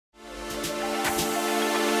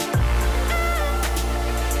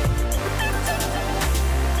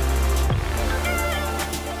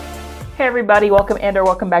Hey everybody, welcome or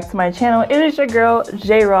welcome back to my channel. It is your girl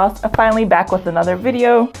J Ross, finally back with another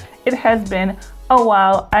video. It has been a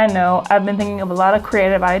while, I know. I've been thinking of a lot of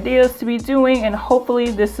creative ideas to be doing, and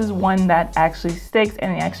hopefully this is one that actually sticks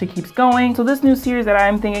and it actually keeps going. So this new series that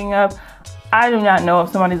I'm thinking of, I do not know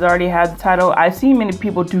if somebody's already had the title. I've seen many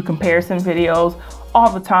people do comparison videos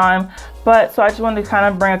all the time, but so I just wanted to kind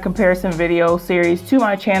of bring a comparison video series to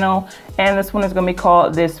my channel, and this one is going to be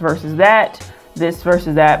called This versus That. This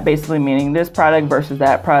versus that, basically meaning this product versus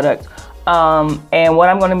that product. And what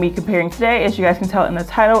I'm going to be comparing today, as you guys can tell in the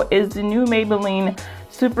title, is the new Maybelline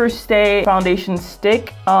SuperStay foundation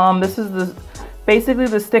stick. This is basically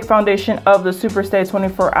the stick foundation of the SuperStay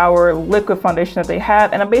 24-hour liquid foundation that they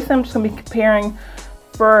have, and I'm just going to be comparing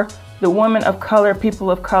for the women of color, people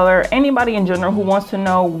of color, anybody in general who wants to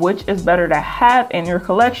know which is better to have in your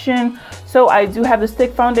collection. So I do have the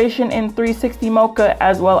stick foundation in 360 Mocha,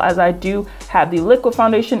 as well as I do have the liquid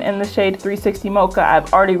foundation in the shade 360 Mocha.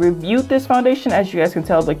 I've already reviewed this foundation. As you guys can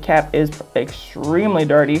tell, the cap is extremely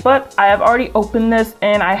dirty, but I have already opened this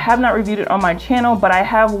and I have not reviewed it on my channel, but I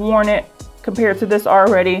have worn it compared to this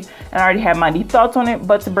already, and I already have my deep thoughts on it.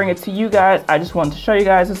 But to bring it to you guys, I just wanted to show you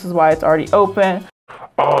guys, this is why it's already open.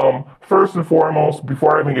 First and foremost,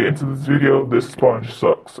 before I even get into this video, this sponge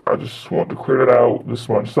sucks. I just want to clear that out. This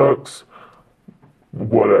sponge sucks.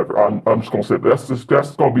 Whatever. I'm just gonna say that's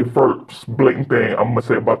gonna be the first blatant thing I'm gonna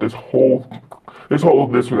say about this whole this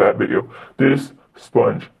or that video. This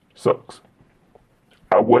sponge sucks.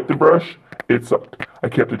 I wet the brush, it sucked. I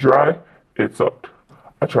kept it dry, it sucked.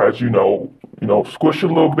 I tried, you know, squish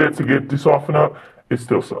it a little bit to get this soften up, it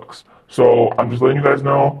still sucks. So I'm just letting you guys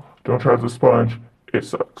know, don't try the sponge, it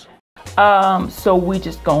sucks. So we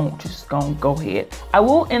just gonna go ahead. I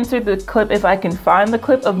will insert the clip, if I can find the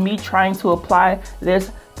clip, of me trying to apply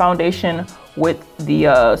this foundation with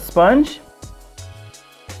the sponge.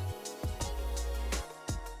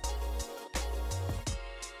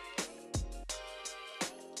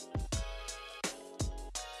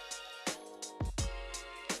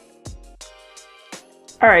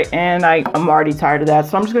 All right, and I'm already tired of that,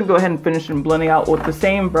 so I'm just gonna go ahead and finish and blending out with the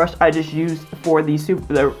same brush I just used for the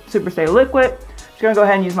SuperStay liquid. Just gonna go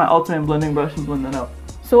ahead and use my ultimate blending brush and blend that out.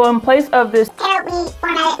 So in place of this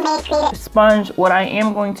sponge, what I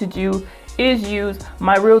am going to do is use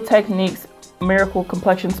my Real Techniques Miracle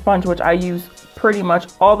Complexion Sponge, which I use pretty much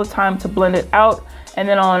all the time to blend it out. And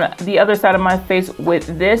then on the other side of my face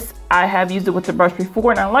with this, I have used it with the brush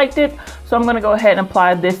before and I liked it, so I'm gonna go ahead and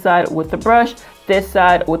apply this side with the brush, this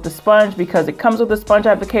side with the sponge, because it comes with a sponge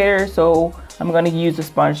applicator, so I'm going to use the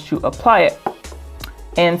sponge to apply it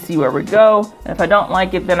and see where we go. And if I don't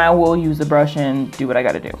like it, then I will use the brush and do what I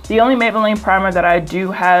got to do. The only Maybelline primer that I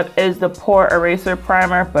do have is the Pore Eraser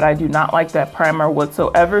Primer, but I do not like that primer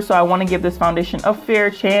whatsoever, so I want to give this foundation a fair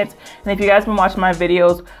chance. And if you guys have been watching my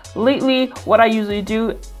videos lately, what I usually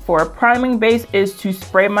do for a priming base is to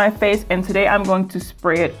spray my face, and today I'm going to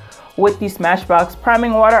spray it with the Smashbox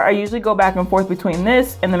priming water. I usually go back and forth between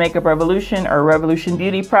this and the Makeup Revolution or Revolution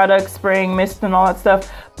Beauty products, spraying mist and all that stuff.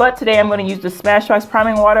 But today I'm going to use the Smashbox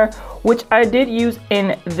priming water, which I did use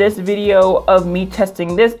in this video of me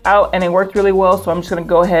testing this out, and it worked really well. So I'm just going to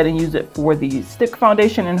go ahead and use it for the stick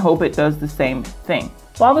foundation and hope it does the same thing.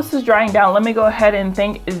 While this is drying down, let me go ahead and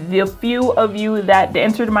thank the few of you that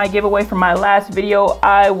entered my giveaway from my last video.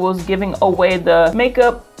 I was giving away the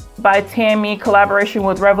Makeup by Tammy collaboration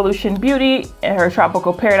with Revolution Beauty and her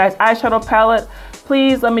Tropical Paradise eyeshadow palette.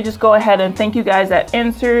 Please let me just go ahead and thank you guys that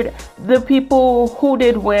answered. The people who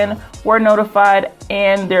did win were notified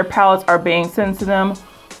and their palettes are being sent to them.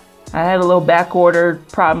 I had a little back order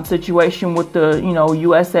problem situation with the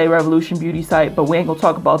USA Revolution Beauty site, but we ain't gonna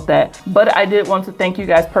talk about that. But I did want to thank you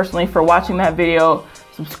guys personally for watching that video,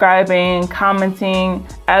 subscribing, commenting,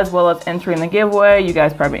 as well as entering the giveaway. You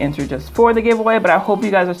guys probably entered just for the giveaway, but I hope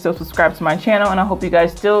you guys are still subscribed to my channel, and I hope you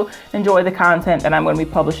guys still enjoy the content that I'm going to be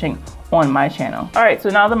publishing on my channel. All right, so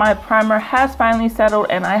now that my primer has finally settled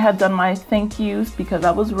and I have done my thank yous because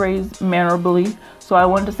I was raised mannerably, so I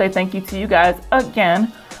wanted to say thank you to you guys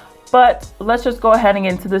again. But let's just go ahead and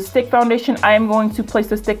get into the stick foundation. I am going to place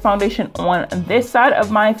the stick foundation on this side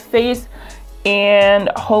of my face and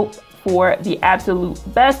hope for the absolute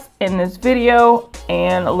best in this video,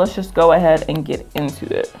 and let's just go ahead and get into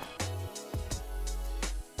it.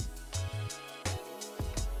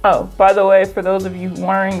 Oh, by the way, for those of you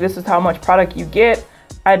wondering, this is how much product you get.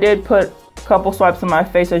 I did put a couple swipes on my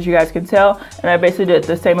face, as you guys can tell, and I basically did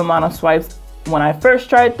the same amount of swipes when I first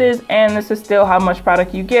tried this, and this is still how much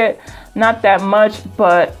product you get. Not that much,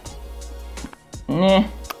 but nah.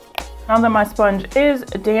 Now that my sponge is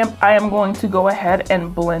damp, I am going to go ahead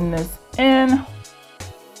and blend this in.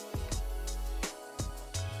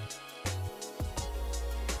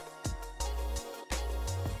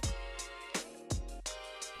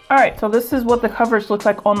 All right, so this is what the coverage looks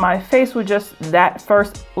like on my face with just that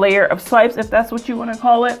first layer of swipes, if that's what you want to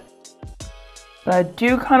call it. But I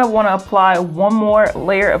do kind of want to apply one more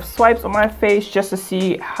layer of swipes on my face just to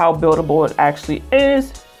see how buildable it actually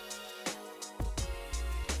is.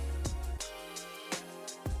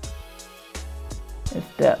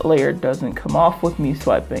 If that layer doesn't come off with me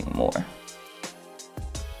swiping more.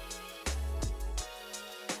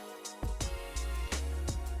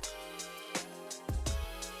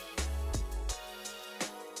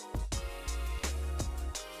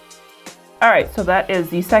 All right, so that is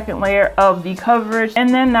the second layer of the coverage. And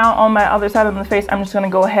then now on my other side of the face, I'm just gonna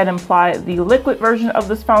go ahead and apply the liquid version of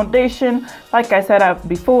this foundation. Like I said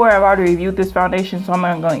before, I've already reviewed this foundation, so I'm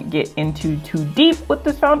not gonna get into too deep with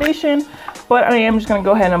this foundation, but I am just gonna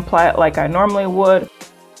go ahead and apply it like I normally would.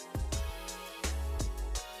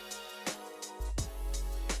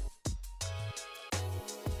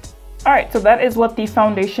 All right, so that is what the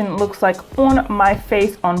foundation looks like on my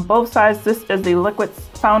face on both sides. This is the liquid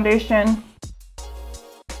foundation.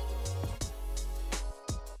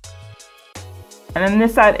 And then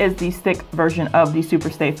this side is the stick version of the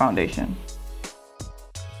SuperStay foundation.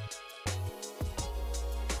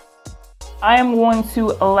 I am going to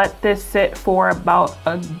let this sit for about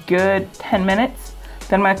a good 10 minutes.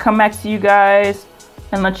 Then I'm gonna come back to you guys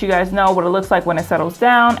and let you guys know what it looks like when it settles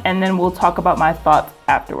down, and then we'll talk about my thoughts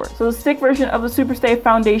afterwards. So the stick version of the SuperStay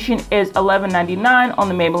foundation is $11.99 on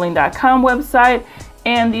the Maybelline.com website,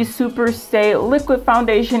 and the SuperStay liquid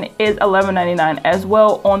foundation is $11.99 as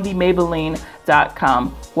well on the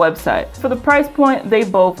Maybelline.com website. For the price point, they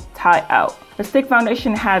both tie out. The stick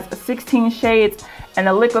foundation has 16 shades and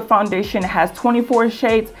the liquid foundation has 24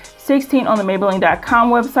 shades, 16 on the Maybelline.com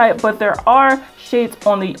website, but there are shades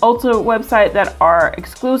on the Ulta website that are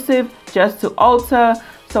exclusive just to Ulta.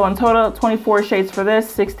 So in total, 24 shades for this,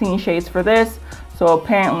 16 shades for this. So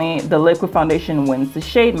apparently the liquid foundation wins the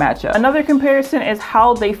shade matchup. Another comparison is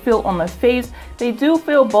how they feel on the face. They do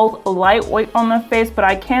feel both lightweight on the face, but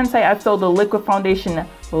I can say I feel the liquid foundation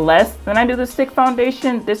less than I do the stick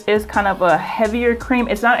foundation. This is kind of a heavier cream.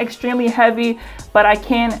 It's not extremely heavy, but I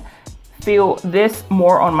can feel this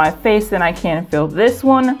more on my face than I can feel this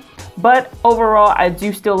one. But overall, I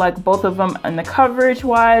do still like both of them in the coverage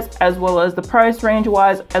wise, as well as the price range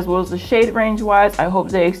wise, as well as the shade range wise. I hope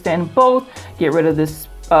they extend both, get rid of this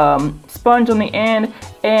sponge on the end,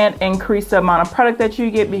 and increase the amount of product that you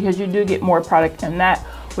get, because you do get more product in that,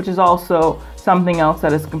 which is also something else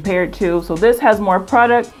that is compared to. So this has more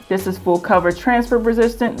product. This is full coverage, transfer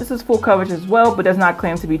resistant. This is full coverage as well, but does not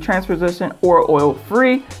claim to be transfer resistant or oil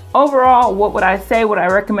free. Overall, what would I say? Would I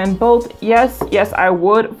recommend both? Yes, I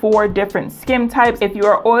would for different skin types. If you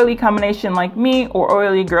are oily combination like me or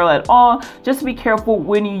oily girl at all, just be careful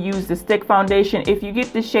when you use the stick foundation. If you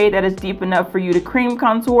get the shade that is deep enough for you to cream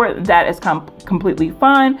contour, that is completely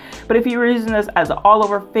fine. But if you're using this as an all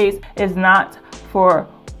over face, it's not for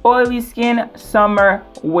oily skin summer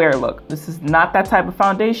wear look. This is not that type of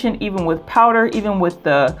foundation. Even with powder, even with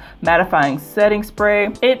the mattifying setting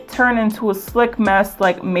spray, it turned into a slick mess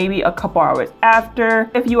like maybe a couple hours after.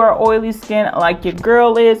 If you are oily skin like your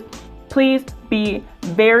girl is, please be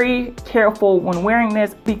very careful when wearing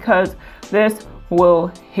this, because this will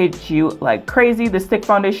hit you like crazy. The stick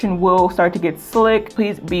foundation will start to get slick.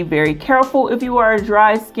 Please be very careful. If you are a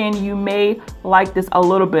dry skin, you may like this a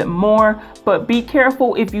little bit more, but be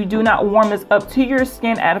careful if you do not warm this up to your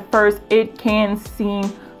skin at first. It can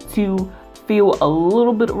seem to feel a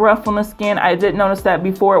little bit rough on the skin. I did notice that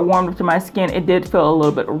before it warmed up to my skin, it did feel a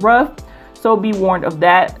little bit rough. So be warned of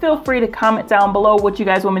that. Feel free to comment down below what you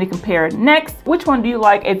guys want me to compare next. Which one do you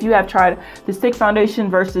like if you have tried the stick foundation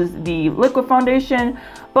versus the liquid foundation?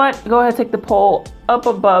 But go ahead, take the poll up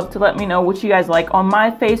above to let me know what you guys like on my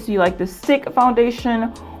face. Do you like the stick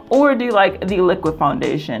foundation or do you like the liquid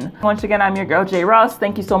foundation? Once again, I'm your girl, J Ross.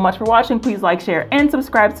 Thank you so much for watching. Please like, share, and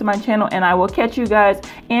subscribe to my channel, and I will catch you guys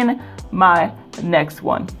in my next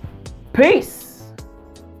one. Peace.